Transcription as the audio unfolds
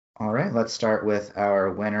All right, let's start with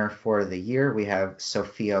our winner for the year. We have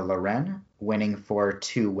Sophia Loren winning for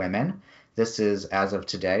Two Women. This is, as of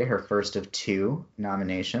today, her first of two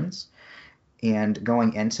nominations. And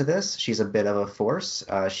going into this, she's a bit of a force.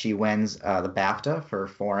 She wins the BAFTA for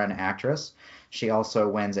Foreign Actress. She also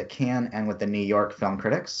wins at Cannes and with the New York Film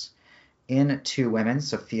Critics. In Two Women,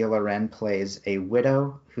 Sophia Loren plays a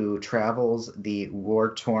widow who travels the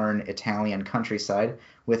war-torn Italian countryside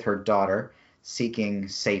with her daughter, seeking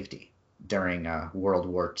safety during World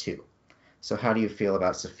War II. So, how do you feel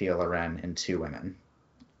about Sophia Loren in Two Women?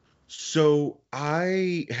 So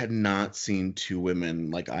I had not seen Two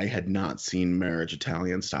Women, like I had not seen Marriage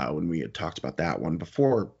Italian Style when we had talked about that one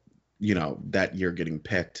before, that year getting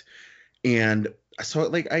picked. And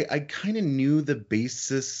so I kind of knew the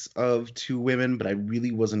basis of Two Women, but I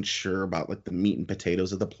really wasn't sure about like the meat and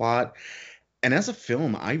potatoes of the plot. And as a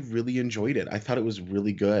film, I really enjoyed it. I thought it was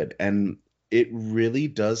really good. And it really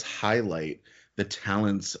does highlight the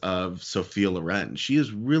talents of Sophia Loren. She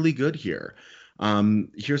is really good here.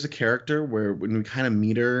 Here's a character where when we kind of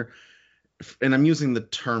meet her, and I'm using the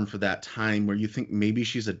term for that time where you think maybe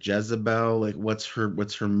she's a Jezebel, like what's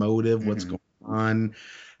her motive, what's Hmm. going on,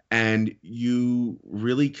 and you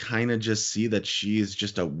really kind of just see that she is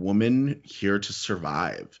just a woman here to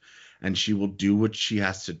survive, and she will do what she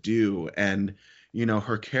has to do. And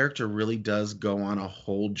her character really does go on a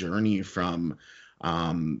whole journey from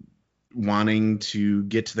um, wanting to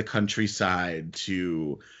get to the countryside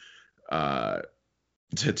uh,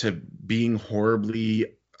 to being horribly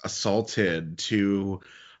assaulted to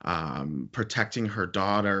protecting her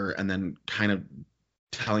daughter, and then kind of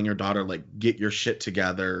telling her daughter like get your shit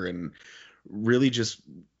together, and really just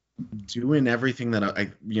doing everything that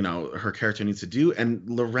her character needs to do. And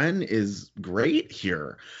Loren is great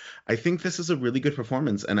here. I think this is a really good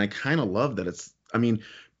performance, and I kind of love that it's, I mean,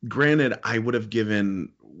 granted, I would have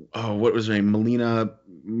given, oh, what was her name, Melina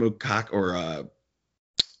Mukak, or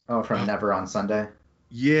Oh, from oh, Never on Sunday?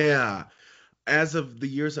 yeah, as of the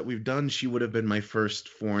years that we've done, she would have been my first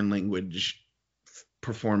foreign language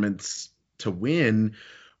performance to win.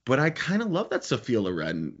 But I kind of love that Sophia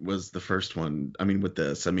Loren was the first one. I mean, with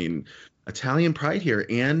this, I mean, Italian pride here,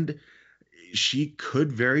 and she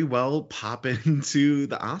could very well pop into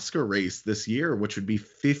the Oscar race this year, which would be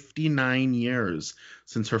 59 years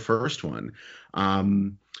since her first one.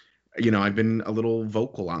 Um, I've been a little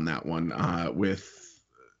vocal on that one with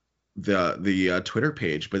the Twitter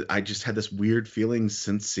page, but I just had this weird feeling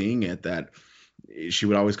since seeing it that she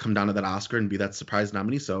would always come down to that Oscar and be that surprise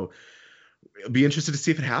nominee. So I'll be interested to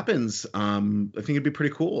see if it happens. I think it'd be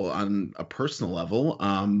pretty cool on a personal level.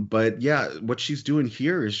 But yeah, what she's doing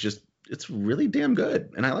here is just, it's really damn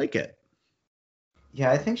good, and I like it.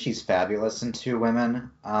 Yeah, I think she's fabulous in Two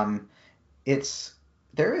Women. It's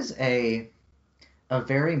there is a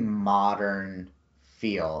very modern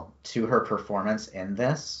feel to her performance in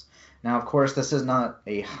this. Now, of course, this is not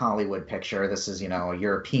a Hollywood picture. This is, a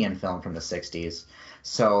European film from the 60s.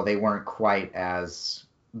 So they weren't quite as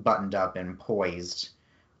buttoned up and poised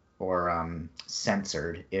or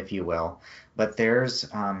censored, if you will. But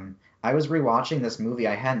I was rewatching this movie.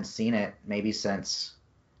 I hadn't seen it maybe since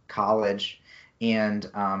college. And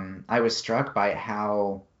I was struck by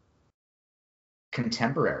how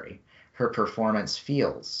contemporary her performance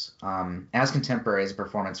feels, as contemporary as a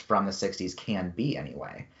performance from the 60s can be,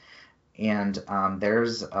 anyway. And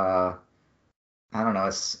there's I don't know,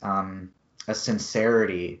 a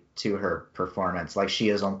sincerity to her performance, like she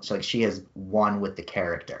has won with the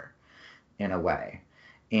character in a way.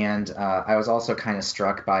 And I was also kind of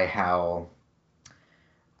struck by how,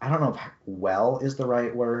 I don't know if well is the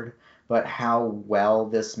right word, but how well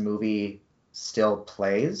this movie still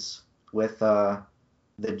plays with the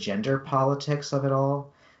gender politics of it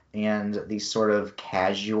all and the sort of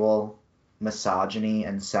casual misogyny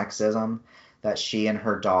and sexism that she and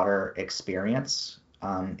her daughter experience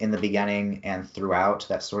in the beginning and throughout,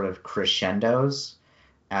 that sort of crescendos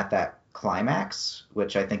at that climax,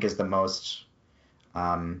 which I think is the most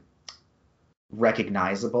um,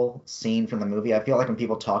 recognizable scene from the movie. I feel like when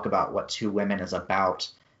people talk about what Two Women is about,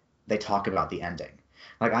 they talk about the ending.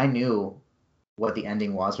 Like, I knew what the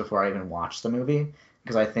ending was before I even watched the movie,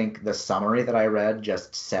 because I think the summary that I read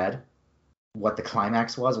just said what the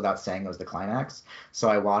climax was without saying it was the climax. So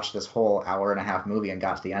I watched this whole hour and a half movie and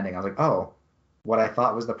got to the ending. I was like, oh, what I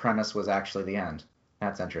thought was the premise was actually the end.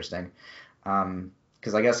 That's interesting.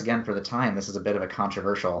 Because I guess, again, for the time, this is a bit of a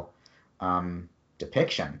controversial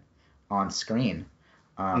depiction on screen.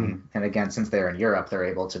 Mhm. And again, since they're in Europe, they're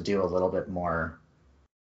able to do a little bit more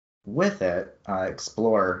with it,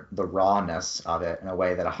 explore the rawness of it in a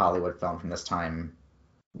way that a Hollywood film from this time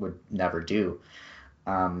would never do.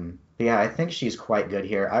 But yeah, I think she's quite good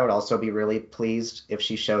here. I would also be really pleased if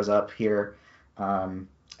she shows up here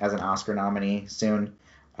as an Oscar nominee soon.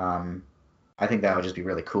 Um, I think that would just be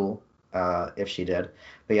really cool if she did.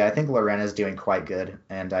 But yeah, I think Loren is doing quite good,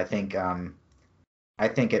 and I think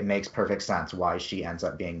it makes perfect sense why she ends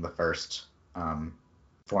up being the first um,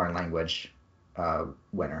 foreign language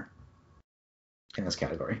winner in this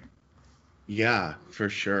category. Yeah, for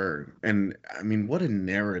sure. And I mean, what a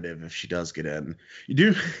narrative if she does get in. You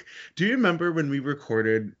do do you remember when we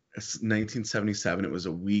recorded 1977? It was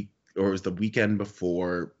a week, or it was the weekend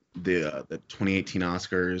before the 2018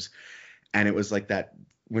 Oscars, and it was like that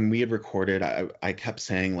when we had recorded, I kept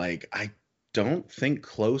saying like I don't think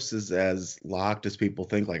Close is as locked as people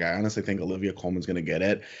think. Like I honestly think Olivia Colman's gonna get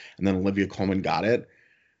it, and then Olivia Colman got it.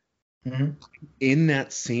 Hmm. In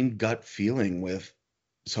that same gut feeling with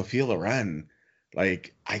Sophia Loren,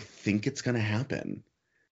 like I think it's gonna happen.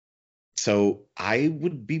 So I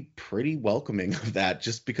would be pretty welcoming of that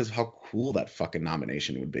just because of how cool that fucking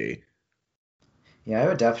nomination would be. Yeah, I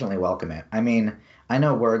would definitely welcome it. I mean, I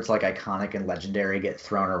know words like iconic and legendary get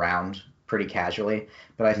thrown around pretty casually,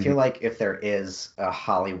 but I Mhm. feel like if there is a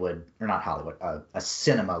Hollywood, or not Hollywood, a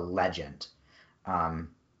cinema legend, um,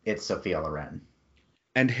 it's Sophia Loren.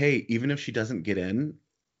 And hey, even if she doesn't get in,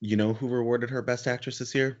 you know who rewarded her Best Actress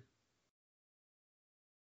this year?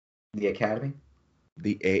 The Academy?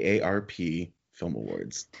 The AARP Film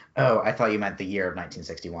Awards. Oh, I thought you meant the year of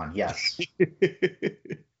 1961. Yes.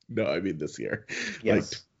 No, I mean this year, like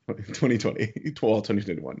Yes. 2020, well,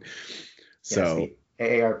 2021. Yes, So the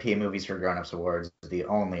AARP Movies for Grown-Ups Awards is the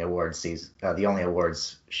only awards season, the only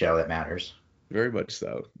awards show that matters. very much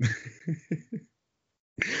so.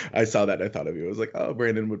 I saw that and I thought of you. I was like, oh,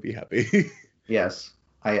 Brandon would be happy. Yes.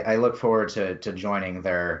 I look forward to joining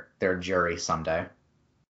their jury someday.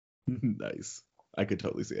 Nice. I could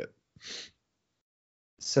totally see it.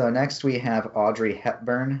 So next we have Audrey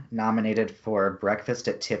Hepburn nominated for Breakfast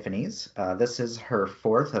at Tiffany's. This is her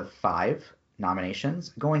fourth of five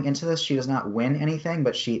nominations. Going into this, she does not win anything,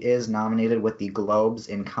 but she is nominated with the Globes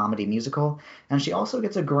in Comedy Musical, and she also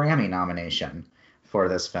gets a Grammy nomination for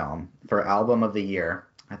this film for Album of the Year.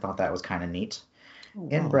 I thought that was kind of neat. Oh,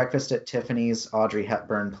 In wow. Breakfast at Tiffany's, Audrey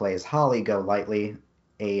Hepburn plays Holly Golightly,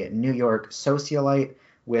 a New York socialite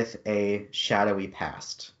with a shadowy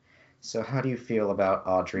past. So, how do you feel about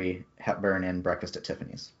Audrey Hepburn in Breakfast at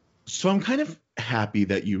Tiffany's? So I'm kind of happy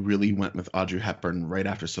that you really went with Audrey Hepburn right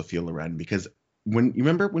after Sophia Loren because when you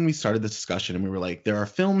remember when we started this discussion and we were like, there are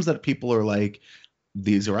films that people are like,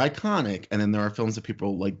 these are iconic, and then there are films that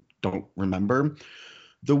people like don't remember.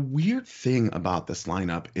 The weird thing about this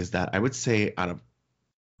lineup is that I would say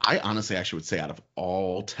I honestly actually would say out of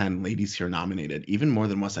all 10 ladies here nominated, even more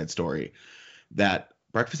than West Side Story, that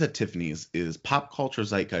Breakfast at Tiffany's is pop culture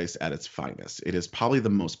zeitgeist at its finest. It is probably the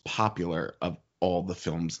most popular of all the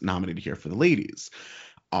films nominated here for the ladies.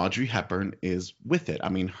 Audrey Hepburn is with it. I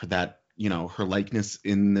mean, her likeness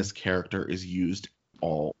in this character is used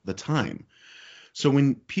all the time. So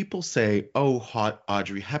when people say, "Oh, hot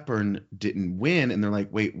Audrey Hepburn didn't win," and they're like,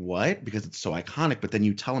 "Wait, what?" Because it's so iconic, but then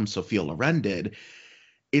you tell them Sophia Loren did,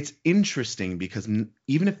 it's interesting because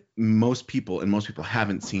even if most people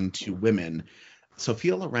haven't seen Two Women,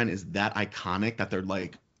 Sophia Loren is that iconic that they're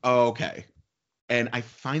like, oh, okay. And I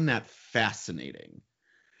find that fascinating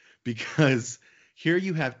because here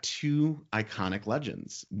you have two iconic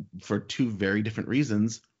legends for two very different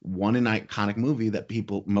reasons. One, an iconic movie that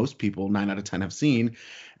most people, 9 out of 10 have seen,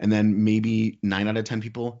 and then maybe 9 out of 10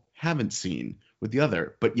 people haven't seen with the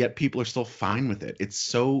other, but yet people are still fine with it. It's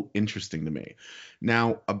so interesting to me.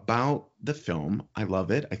 Now, about the film, I love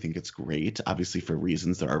it. I think it's great. Obviously, for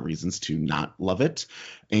reasons, there are reasons to not love it.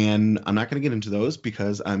 And I'm not going to get into those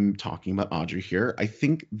because I'm talking about Audrey here. I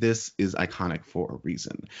think this is iconic for a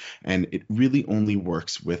reason, and it really only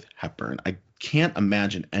works with Hepburn. I can't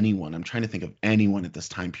imagine anyone, I'm trying to think of anyone at this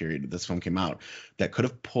time period that this film came out that could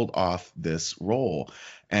have pulled off this role.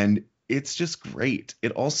 And it's just great.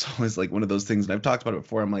 It also is like one of those things, and I've talked about it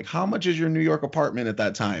before. I'm like, how much is your New York apartment at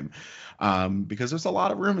that time? Because there's a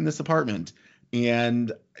lot of room in this apartment.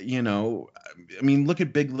 And, you know, I mean, look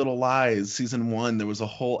at Big Little Lies, season one. There was a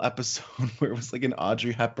whole episode where it was like an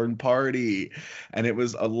Audrey Hepburn party, and it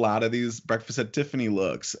was a lot of these Breakfast at Tiffany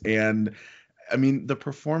looks. And I mean, the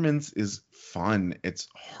performance is fun. It's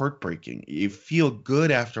heartbreaking. You feel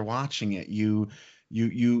good after watching it. You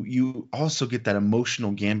also get that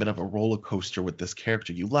emotional gambit of a roller coaster with this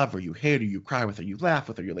character. You love her, you hate her, you cry with her, you laugh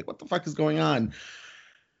with her. You're like, what the fuck is going on?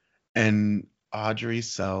 And Audrey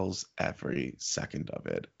sells every second of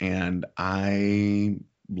it. And I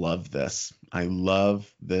love this. I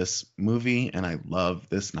love this movie and I love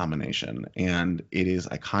this nomination. And it is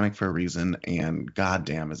iconic for a reason. And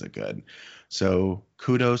goddamn, is it good. So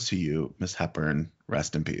kudos to you, Miss Hepburn.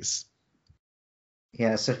 Rest in peace.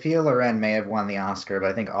 Yeah, Sophia Loren may have won the Oscar, but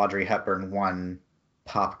I think Audrey Hepburn won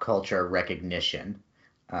pop culture recognition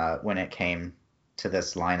when it came to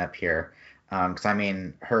this lineup here. Because I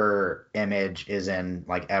mean, her image is in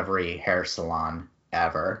like every hair salon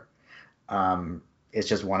ever. It's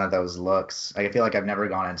just one of those looks. Like, I feel like I've never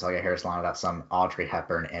gone into like a hair salon without some Audrey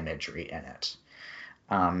Hepburn imagery in it.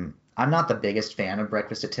 I'm not the biggest fan of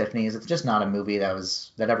Breakfast at Tiffany's. It's just not a movie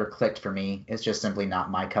that ever clicked for me. It's just simply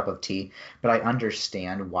not my cup of tea. But I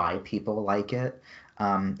understand why people like it.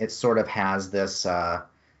 It sort of has this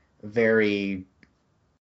very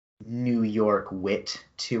New York wit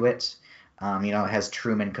to it. It has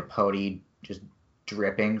Truman Capote just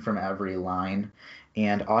dripping from every line,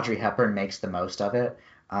 and Audrey Hepburn makes the most of it.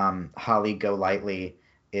 Holly Golightly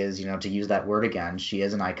is, to use that word again, she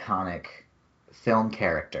is an iconic film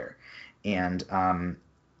character, and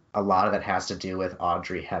a lot of it has to do with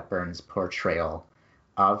Audrey Hepburn's portrayal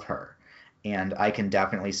of her. And I can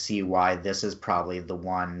definitely see why this is probably the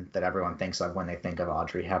one that everyone thinks of when they think of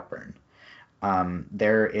Audrey Hepburn.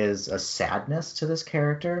 There is a sadness to this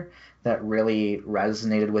character that really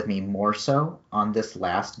resonated with me more so on this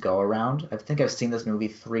last go around. I think I've seen this movie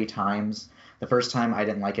 3 times. The first time I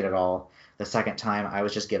didn't like it at all. The second time I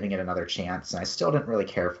was just giving it another chance, and I still didn't really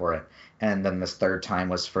care for it. And then this third time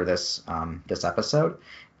was for this episode,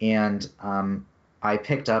 and I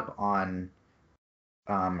picked up on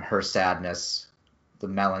her sadness, the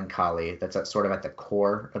melancholy that's sort of at the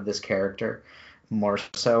core of this character more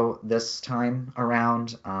so this time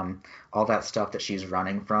around. All that stuff that she's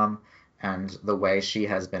running from, and the way she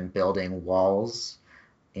has been building walls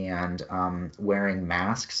and wearing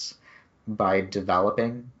masks by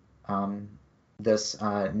developing this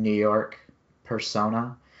New York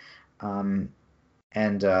persona. And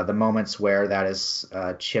the moments where that is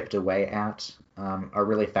chipped away at are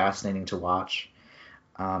really fascinating to watch.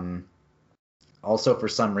 Um, Also, for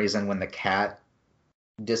some reason, when the cat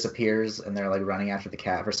disappears and they're like running after the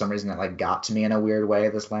cat, for some reason that like got to me in a weird way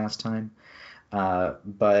this last time.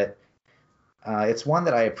 But it's one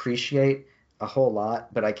that I appreciate a whole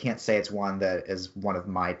lot, but I can't say it's one that is one of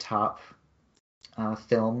my top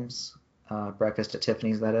films. Breakfast at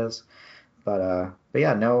Tiffany's, that is. But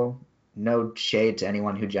yeah, no shade to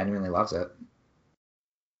anyone who genuinely loves it.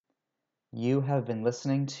 You have been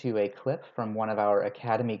listening to a clip from one of our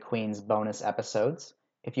Academy Queens bonus episodes.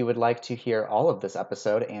 If you would like to hear all of this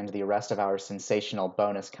episode and the rest of our sensational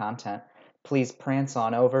bonus content, please prance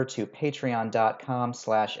on over to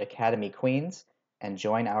patreon.com/academyqueens and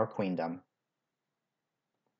join our queendom.